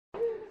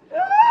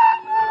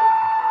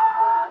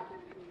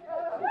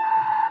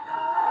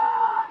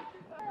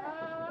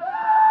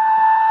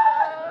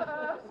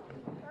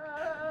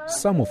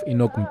Some of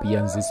Enoch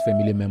Mpianzi's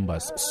family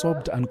members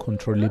sobbed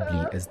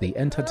uncontrollably as they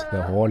entered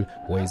the hall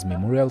where his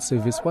memorial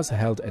service was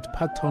held at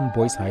Parktown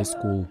Boys High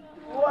School.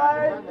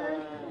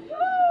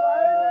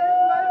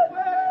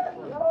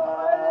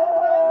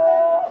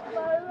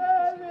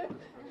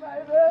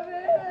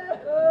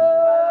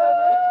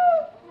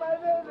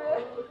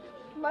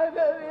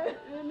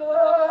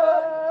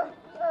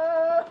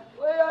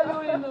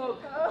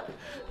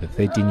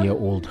 The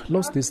 13-year-old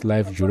lost his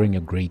life during a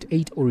grade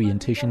 8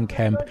 orientation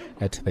camp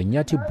at the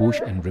Nyati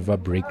Bush and River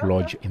Break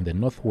Lodge in the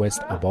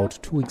northwest about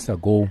 2 weeks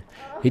ago.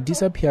 He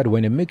disappeared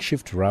when a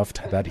makeshift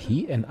raft that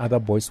he and other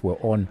boys were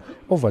on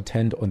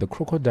overturned on the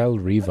Crocodile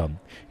River.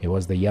 He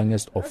was the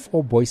youngest of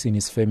 4 boys in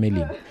his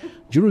family.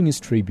 During his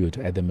tribute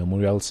at the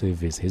memorial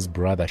service, his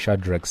brother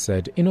Shadrach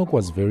said Enoch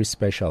was very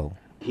special.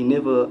 He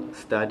never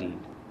studied,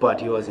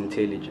 but he was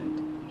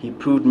intelligent. He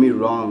proved me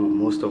wrong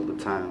most of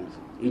the times.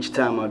 Each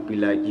time I'd be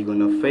like, you're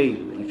gonna fail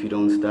if you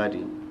don't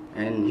study.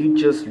 And he'd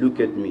just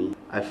look at me.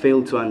 I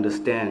failed to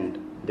understand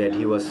that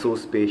he was so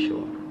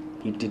special.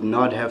 He did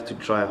not have to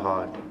try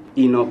hard.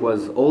 Enoch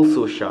was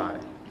also shy.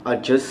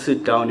 I'd just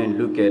sit down and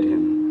look at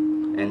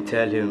him and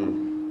tell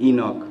him,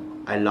 Enoch,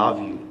 I love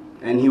you.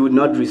 And he would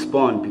not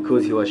respond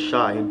because he was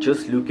shy. He'd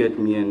just look at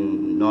me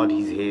and nod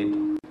his head.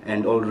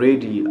 And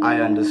already I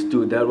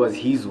understood that was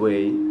his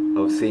way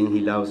of saying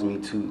he loves me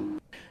too.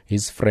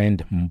 His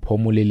friend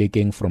Mpomulele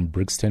King from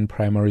Brixton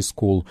Primary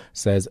School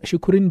says she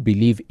couldn't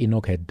believe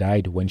Enoch had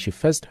died when she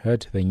first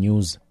heard the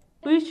news.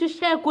 We used to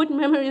share good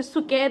memories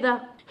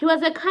together. He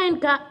was a kind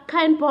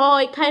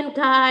boy, kind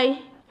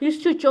guy. He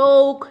used to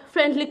joke,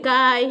 friendly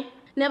guy,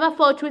 never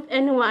fought with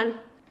anyone.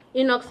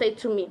 Enoch said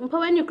to me, Mpo,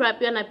 when you grow up,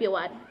 you want to be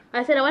what?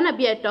 I said, I want to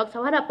be a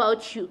doctor. What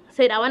about you? I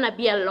said, I want to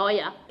be a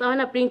lawyer. I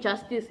want to bring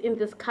justice in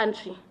this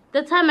country.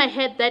 The time I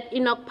heard that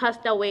Enoch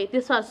passed away,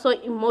 this was so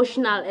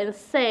emotional and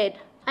sad.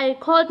 I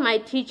called my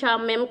teacher,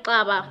 Mem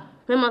Kaba.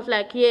 Mem was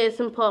like, yes,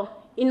 Mpo,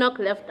 Enoch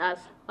left us.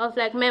 I was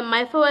like, Mem,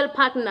 my farewell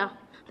partner,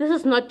 this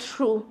is not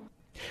true.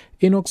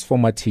 Enoch's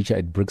former teacher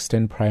at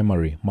Brixton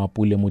Primary,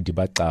 Mapule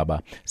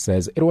Mudibakaba,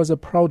 says it was a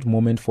proud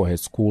moment for her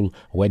school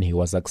when he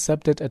was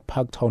accepted at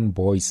Parktown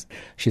Boys.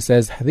 She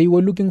says they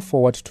were looking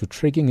forward to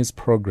tracking his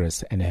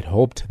progress and had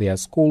hoped their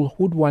school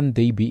would one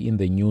day be in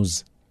the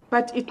news.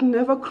 But it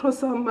never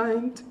crossed our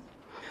mind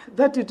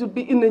that it would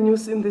be in the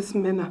news in this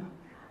manner.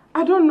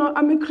 I don't know,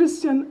 I'm a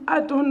Christian, I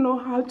don't know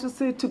how to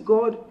say to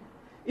God,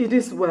 it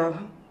is well,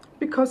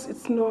 because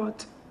it's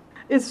not.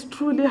 It's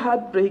truly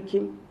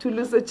heartbreaking to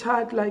lose a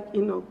child like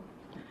Enoch.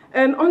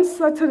 And on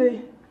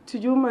Saturday, to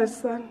you, my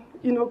son,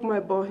 Enoch, my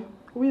boy,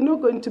 we're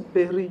not going to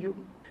bury you.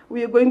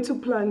 We are going to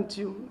plant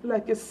you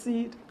like a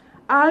seed.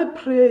 I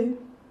pray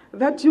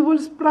that you will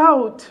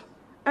sprout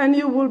and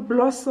you will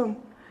blossom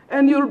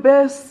and you'll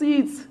bear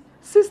seeds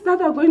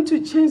that are going to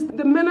change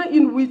the manner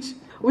in which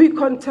we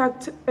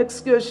conduct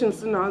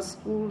excursions in our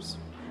schools.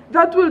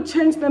 That will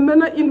change the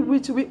manner in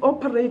which we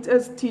operate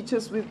as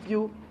teachers with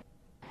you.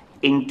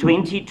 In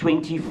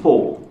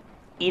 2024,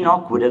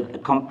 Enoch would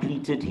have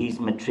completed his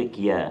matric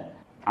year.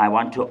 I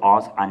want to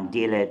ask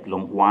Andile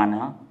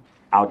Glongwana,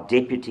 our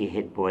deputy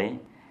head boy,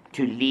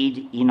 to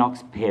lead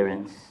Enoch's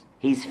parents,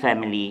 his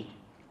family,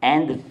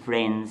 and the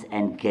friends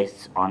and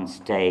guests on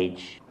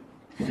stage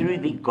through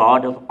the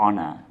guard of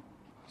honor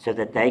so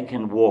that they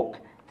can walk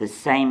the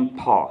same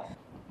path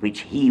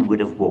which he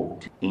would have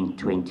walked in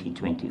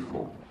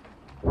 2024.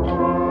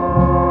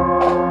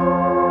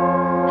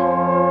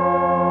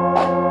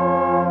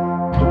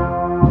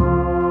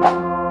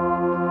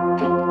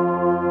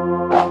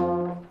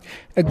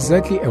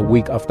 Exactly a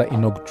week after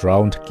Enoch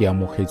drowned,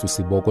 Kiamogetsu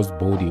Siboko's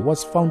body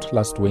was found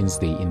last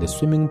Wednesday in the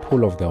swimming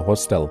pool of the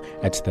hostel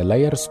at the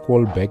Layer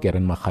Skoolberg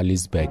in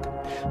Magaliesberg.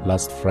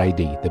 Last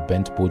Friday, the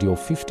bent body of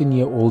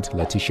 15-year-old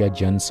Letitia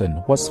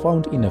Jensen was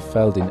found in a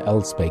veld in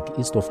Elsbeek,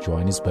 east of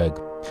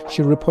Johannesburg.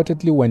 She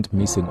reportedly went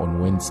missing on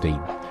Wednesday.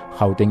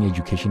 Gauteng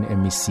Education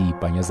MEC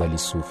Panyazali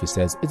Sufi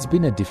says it's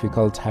been a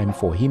difficult time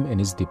for him and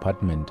his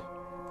department.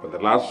 For the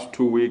last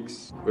 2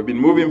 weeks, we've been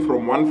moving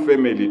from one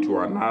family to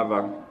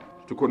another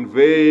to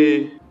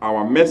convey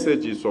our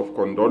messages of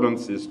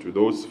condolences to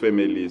those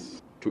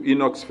families. To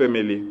Enoch's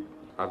family,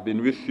 I've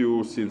been with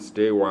you since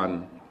day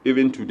one.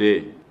 Even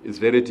today, it's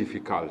very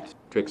difficult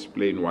to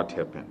explain what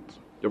happened.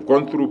 You've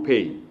gone through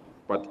pain,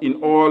 but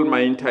in all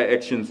my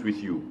interactions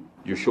with you,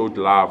 you showed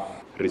love,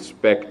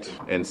 respect,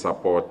 and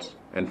support,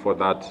 and for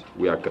that,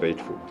 we are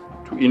grateful.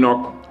 To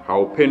Enoch,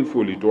 how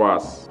painful it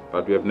was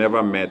that we have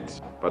never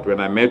met, but when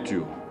I met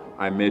you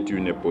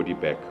in a body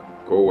bag.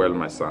 Go well,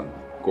 my son.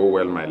 Go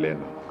well, my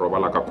Lena.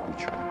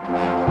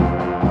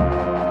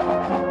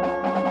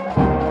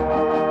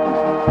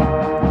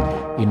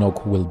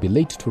 Enoch will be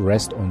laid to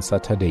rest on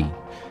Saturday.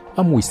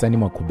 I'm Wisani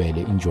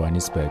Makubele in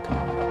Johannesburg.